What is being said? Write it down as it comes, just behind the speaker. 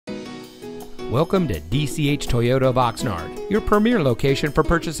Welcome to DCH Toyota of Oxnard, your premier location for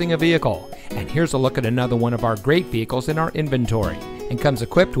purchasing a vehicle. And here's a look at another one of our great vehicles in our inventory, and comes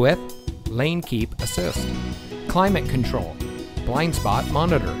equipped with lane keep assist, climate control, blind spot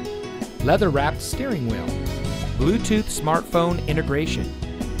monitor, leather-wrapped steering wheel, Bluetooth smartphone integration,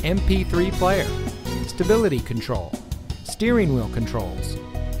 MP3 player, stability control, steering wheel controls,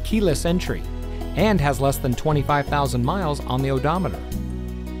 keyless entry, and has less than 25,000 miles on the odometer.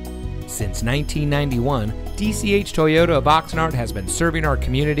 Since 1991, DCH Toyota of Oxnard has been serving our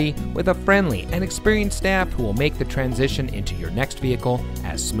community with a friendly and experienced staff who will make the transition into your next vehicle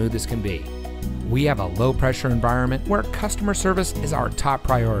as smooth as can be. We have a low-pressure environment where customer service is our top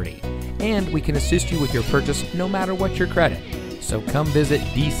priority, and we can assist you with your purchase no matter what your credit. So come visit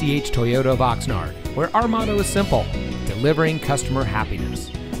DCH Toyota of Oxnard, where our motto is simple: delivering customer happiness.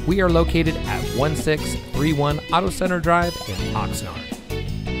 We are located at 1631 Auto Center Drive in Oxnard.